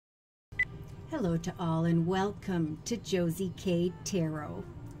Hello to all and welcome to Josie K Tarot.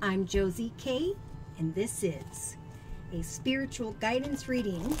 I'm Josie K and this is a spiritual guidance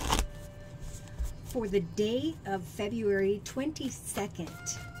reading for the day of February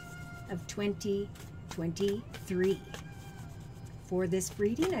 22nd of 2023. For this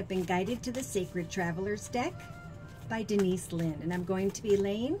reading, I've been guided to the Sacred Travelers deck by Denise Lynn, and I'm going to be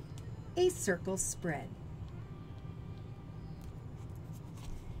laying a circle spread.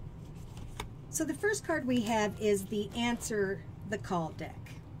 So the first card we have is the Answer the Call deck.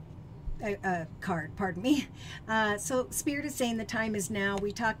 Card, pardon me. So Spirit is saying the time is now.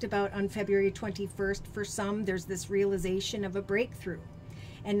 We talked about on February 21st, for some, there's this realization of a breakthrough.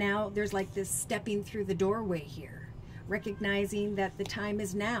 And now there's like this stepping through the doorway here, recognizing that the time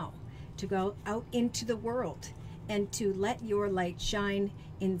is now to go out into the world and to let your light shine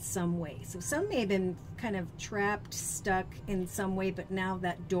in some way. So some may have been kind of trapped, stuck in some way, but now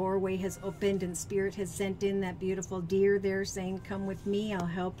that doorway has opened and Spirit has sent in that beautiful deer there saying, come with me, I'll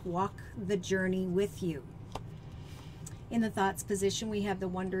help walk the journey with you. In the Thoughts position, we have the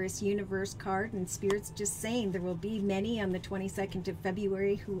Wondrous Universe card, and Spirit's just saying there will be many on the 22nd of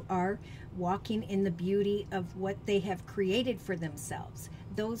February who are walking in the beauty of what they have created for themselves.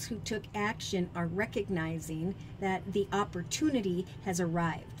 Those who took action are recognizing that the opportunity has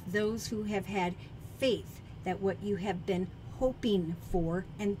arrived. Those who have had faith that what you have been hoping for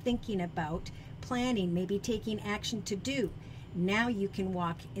and thinking about, planning, maybe taking action to do, now you can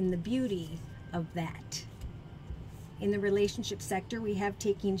walk in the beauty of that. In the relationship sector, we have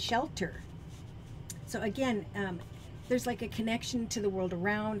taking shelter. So again, there's like a connection to the world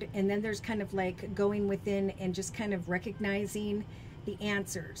around, and then there's kind of like going within and just kind of recognizing the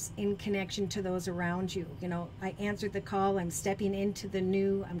answers in connection to those around you. You know, I answered the call, I'm stepping into the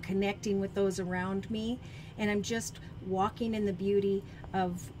new, I'm connecting with those around me, and I'm just walking in the beauty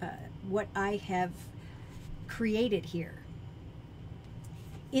of what I have created here.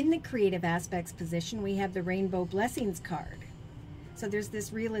 In the Creative Aspects position, we have the Rainbow Blessings card. So there's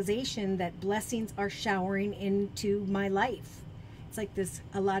this realization that blessings are showering into my life. It's like this,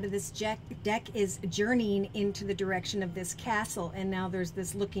 a lot of this deck is journeying into the direction of this castle, and now there's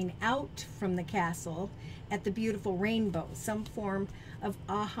this looking out from the castle at the beautiful rainbow, some form of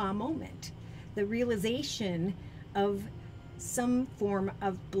aha moment, the realization of some form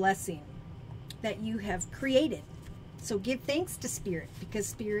of blessing that you have created. So give thanks to Spirit, because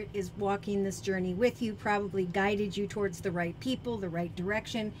Spirit is walking this journey with you, probably guided you towards the right people, the right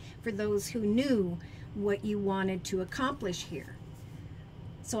direction, for those who knew what you wanted to accomplish here.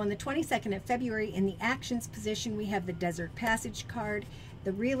 So on the 22nd of February, in the Actions position, we have the Desert Passage card,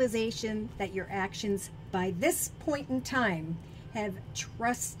 the realization that your actions by this point in time have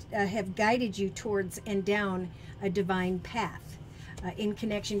guided you towards and down a divine path, in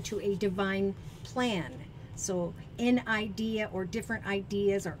connection to a divine plan. So an idea or different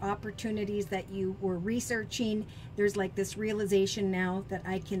ideas or opportunities that you were researching, there's like this realization now that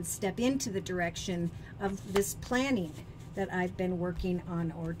I can step into the direction of this planning that I've been working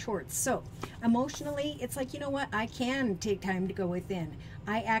on or towards. So emotionally, it's like, you know what, I can take time to go within.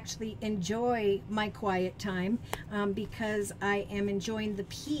 I actually enjoy my quiet time because I am enjoying the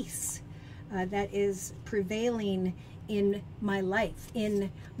peace that is prevailing in my life,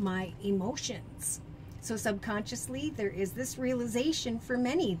 in my emotions. So subconsciously, there is this realization for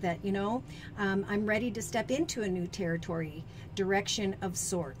many that, you know, I'm ready to step into a new territory, direction of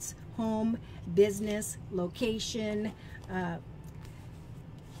sorts, home, business, location,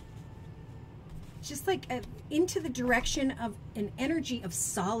 just like into the direction of an energy of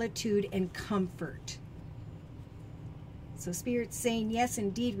solitude and comfort. So Spirit's saying, yes,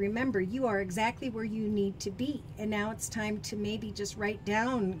 indeed, remember, you are exactly where you need to be. And now it's time to maybe just write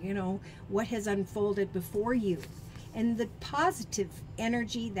down, you know, what has unfolded before you and the positive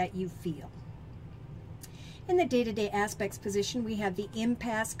energy that you feel. In the day-to-day aspects position, we have the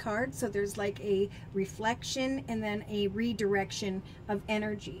Impasse card. So there's like a reflection and then a redirection of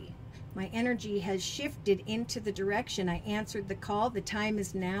energy. My energy has shifted into the direction. I answered the call, the time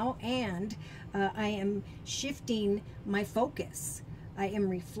is now, and I am shifting my focus. I am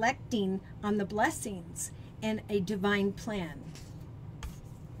reflecting on the blessings and a divine plan.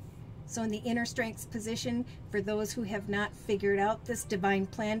 So in the Inner Strengths position, for those who have not figured out this divine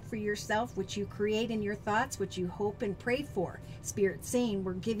plan for yourself, which you create in your thoughts, which you hope and pray for, Spirit's saying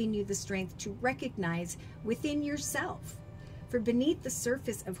we're giving you the strength to recognize within yourself. For beneath the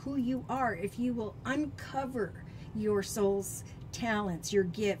surface of who you are, if you will uncover your soul's talents, your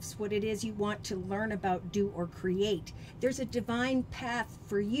gifts, what it is you want to learn about, do, or create, there's a divine path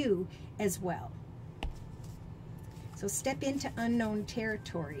for you as well. So step into unknown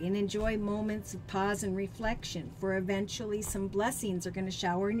territory and enjoy moments of pause and reflection, for eventually some blessings are going to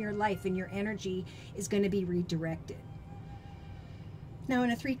shower in your life and your energy is going to be redirected. Now, in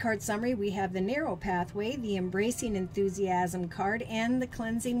a 3-card summary, we have the Narrow Pathway, the Embracing Enthusiasm card, and the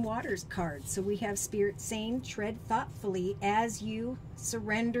Cleansing Waters card. So we have Spirit saying, tread thoughtfully as you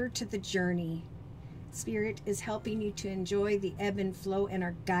surrender to the journey. Spirit is helping you to enjoy the ebb and flow and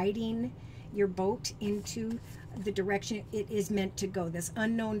are guiding your boat into the direction it is meant to go, this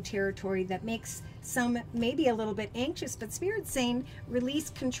unknown territory that makes some maybe a little bit anxious, but Spirit's saying release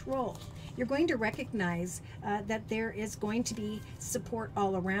control. You're going to recognize that there is going to be support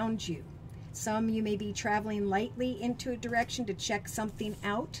all around you. Some you may be traveling lightly into a direction to check something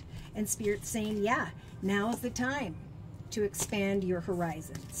out, and Spirit's saying, yeah, now is the time to expand your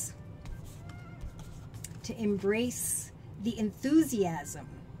horizons, to embrace the enthusiasm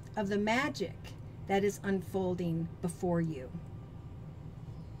of the magic that is unfolding before you.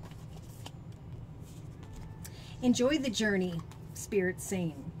 Enjoy the journey, Spirit's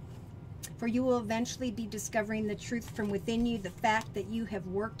saying, for you will eventually be discovering the truth from within you, the fact that you have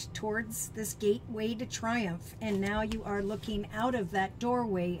worked towards this gateway to triumph, and now you are looking out of that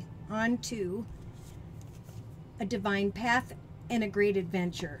doorway onto a divine path and a great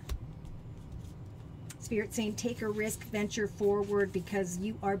adventure. Spirit saying, take a risk, venture forward, because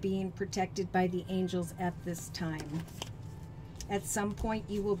you are being protected by the angels at this time. At some point,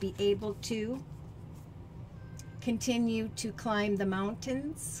 you will be able to continue to climb the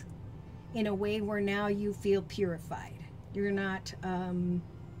mountains in a way where now you feel purified. You're not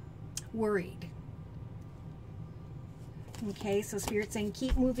worried. Okay, so Spirit saying,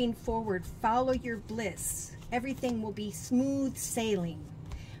 keep moving forward, follow your bliss. Everything will be smooth sailing.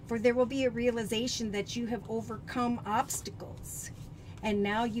 For there will be a realization that you have overcome obstacles, and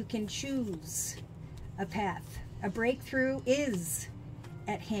now you can choose a path. A breakthrough is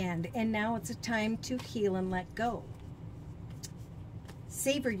at hand, and now it's a time to heal and let go.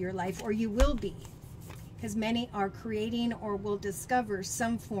 Savor your life, or you will be, because many are creating or will discover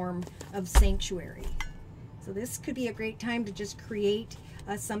some form of sanctuary. So this could be a great time to just create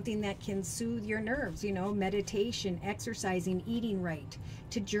something that can soothe your nerves, you know, meditation, exercising, eating right,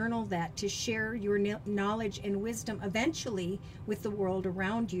 to journal that, to share your knowledge and wisdom eventually with the world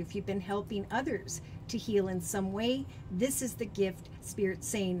around you. If you've been helping others to heal in some way, this is the gift, Spirit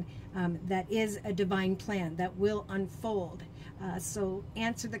saying, that is a divine plan that will unfold. So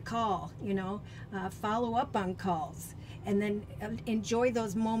answer the call, you know, follow up on calls, and then enjoy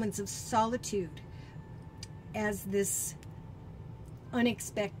those moments of solitude as this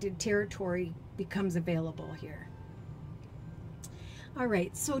unexpected territory becomes available here. All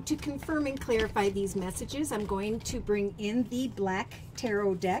right, so to confirm and clarify these messages, I'm going to bring in the Black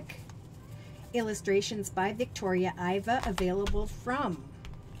Tarot deck, illustrations by Victoria Iva, available from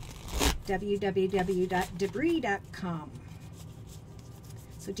www.debris.com.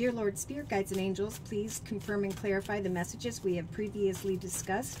 So, dear Lord, Spirit Guides and Angels, please confirm and clarify the messages we have previously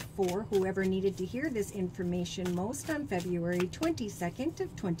discussed for whoever needed to hear this information most on February 22nd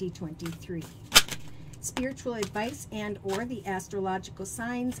of 2023. Spiritual advice and or the astrological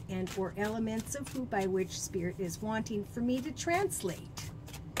signs and or elements of who by which Spirit is wanting for me to translate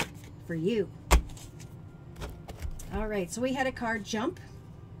for you. All right, so we had a card jump.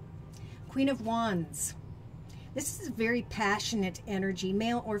 Queen of Wands. This is a very passionate energy,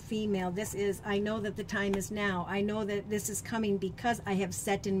 male or female. This is, I know that the time is now. I know that this is coming because I have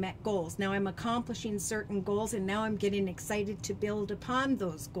set and met goals. Now I'm accomplishing certain goals, and now I'm getting excited to build upon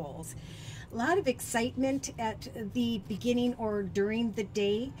those goals. A lot of excitement at the beginning or during the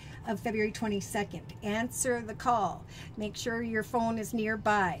day of February 22nd. Answer the call. Make sure your phone is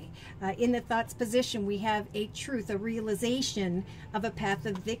nearby. In the thoughts position, we have a truth, a realization of a path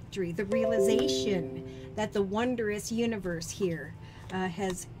of victory, the realization that the wondrous universe here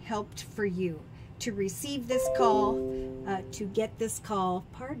has helped for you to receive this call, to get this call.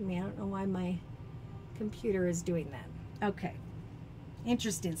 Pardon me, I don't know why my computer is doing that. Okay.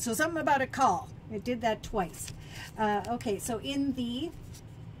 Interesting. So something about a call. It did that twice. Okay, so in the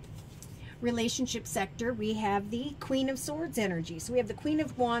relationship sector, we have the Queen of Swords energy. So we have the Queen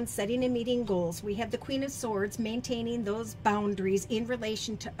of Wands setting and meeting goals. We have the Queen of Swords maintaining those boundaries in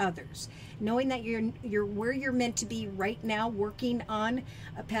relation to others, knowing that you're where you're meant to be right now, working on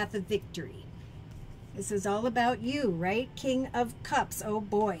a path of victory. This is all about you, right? King of Cups. Oh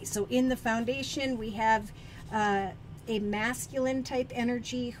boy. So in the foundation, we have a masculine type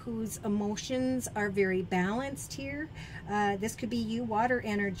energy whose emotions are very balanced here. This could be you, water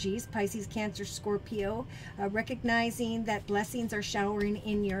energies, Pisces, Cancer, Scorpio, recognizing that blessings are showering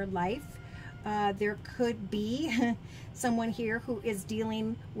in your life. There could be someone here who is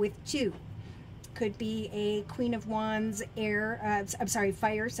dealing with two. Could be a Queen of Wands,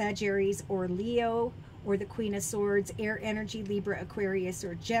 fire, Sagittarius, or Leo, or the Queen of Swords, air energy, Libra, Aquarius,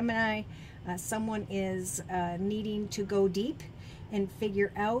 or Gemini. Someone is needing to go deep and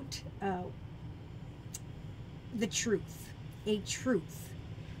figure out the truth, a truth.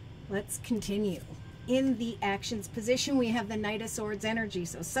 Let's continue. In the actions position, we have the Knight of Swords energy.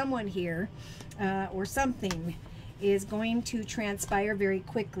 So someone here or something is going to transpire very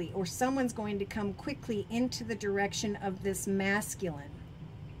quickly, or someone's going to come quickly into the direction of this masculine.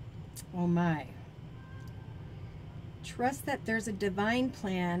 Oh my. Trust that there's a divine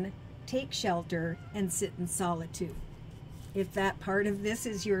plan, take shelter, and sit in solitude. If that part of this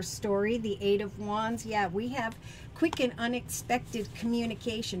is your story, the Eight of Wands, yeah, we have quick and unexpected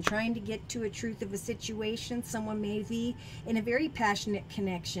communication, trying to get to a truth of a situation. Someone may be in a very passionate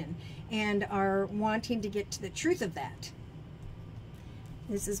connection and are wanting to get to the truth of that.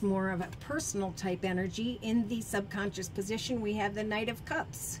 This is more of a personal type energy. In the subconscious position, we have the Knight of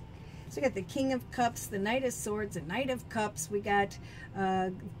Cups. So we got the King of Cups, the Knight of Swords, the Knight of Cups. We got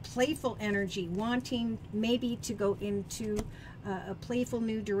playful energy, wanting maybe to go into a playful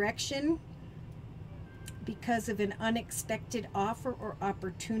new direction because of an unexpected offer or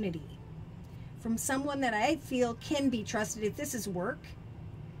opportunity from someone that I feel can be trusted. If this is work,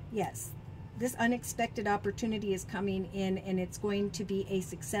 yes, this unexpected opportunity is coming in, and it's going to be a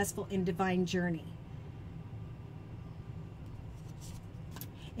successful and divine journey.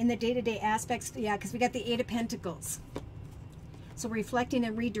 In the day-to-day aspects, yeah, because we got the Eight of Pentacles. So reflecting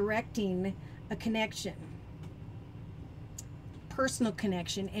and redirecting a connection, personal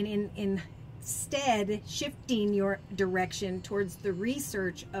connection, and instead shifting your direction towards the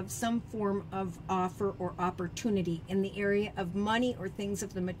research of some form of offer or opportunity in the area of money or things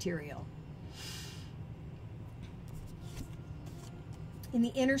of the material. In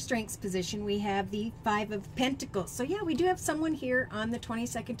the inner strengths position, we have the Five of Pentacles. So yeah, we do have someone here on the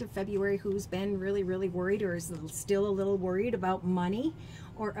 22nd of February who's been really, really worried, or is still a little worried about money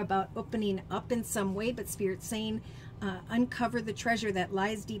or about opening up in some way. But Spirit's saying, uncover the treasure that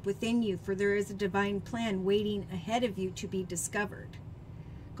lies deep within you, for there is a divine plan waiting ahead of you to be discovered.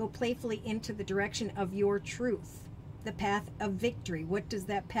 Go playfully into the direction of your truth, the path of victory. What does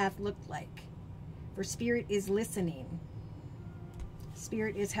that path look like? For Spirit is listening.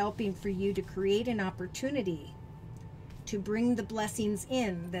 Spirit is helping for you to create an opportunity to bring the blessings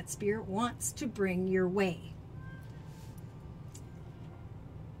in that Spirit wants to bring your way.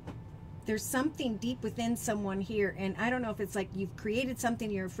 There's something deep within someone here, and I don't know if it's like you've created something,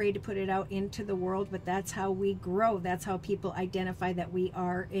 you're afraid to put it out into the world, but that's how we grow. That's how people identify that we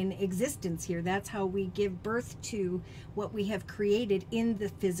are in existence here. That's how we give birth to what we have created in the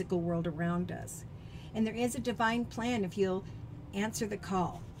physical world around us. And there is a divine plan if you'll answer the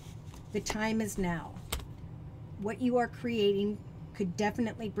call. The time is now. What you are creating could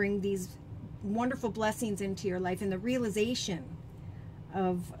definitely bring these wonderful blessings into your life and the realization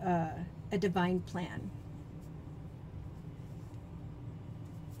of a divine plan.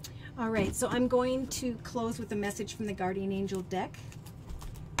 All right, so I'm going to close with a message from the Guardian Angel deck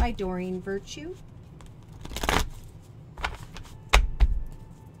by Doreen Virtue.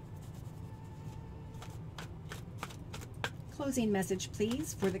 Closing message,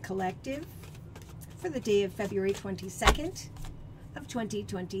 please, for the collective for the day of February 22nd of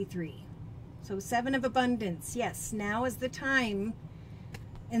 2023. So Seven of Abundance. Yes, now is the time.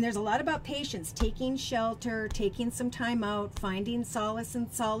 And there's a lot about patience, taking shelter, taking some time out, finding solace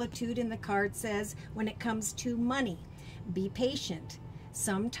and solitude. And the card says, when it comes to money, be patient.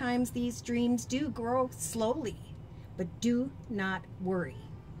 Sometimes these dreams do grow slowly, but do not worry.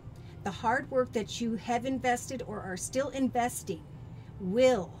 The hard work that you have invested or are still investing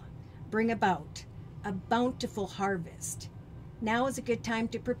will bring about a bountiful harvest. Now is a good time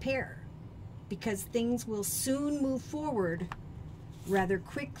to prepare, because things will soon move forward rather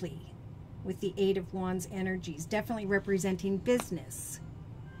quickly with the Eight of Wands energies, definitely representing business.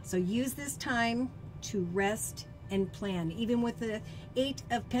 So use this time to rest and plan, even with the Eight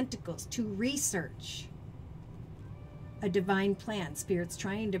of Pentacles, to research a divine plan Spirit's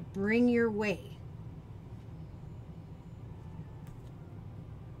trying to bring your way.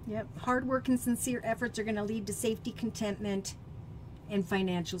 Yep, hard work and sincere efforts are going to lead to safety, contentment, and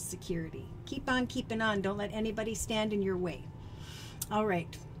financial security. Keep on keeping on. Don't let anybody stand in your way. All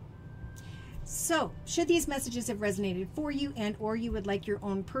right. So, should these messages have resonated for you and or you would like your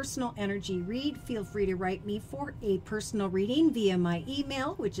own personal energy read, feel free to write me for a personal reading via my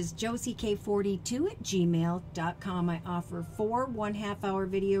email, which is josiek42@gmail.com. I offer 4 1/2-hour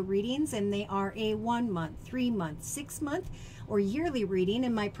video readings, and they are a 1 month, 3 month, 6 month, or yearly reading,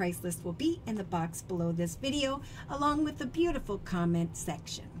 and my price list will be in the box below this video, along with the beautiful comment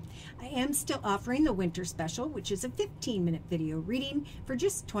section. I am still offering the winter special, which is a 15-minute video reading for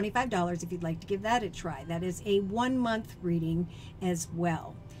just $25 if you'd like to give that a try. That is a 1-month reading as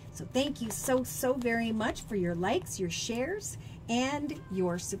well. So thank you so very much for your likes, your shares, and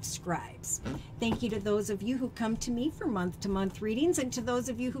your subscribes. Thank you to those of you who come to me for month-to-month readings, and to those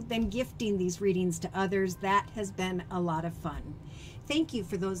of you who've been gifting these readings to others. That has been a lot of fun. Thank you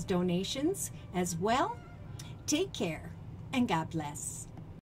for those donations as well. Take care, and God bless.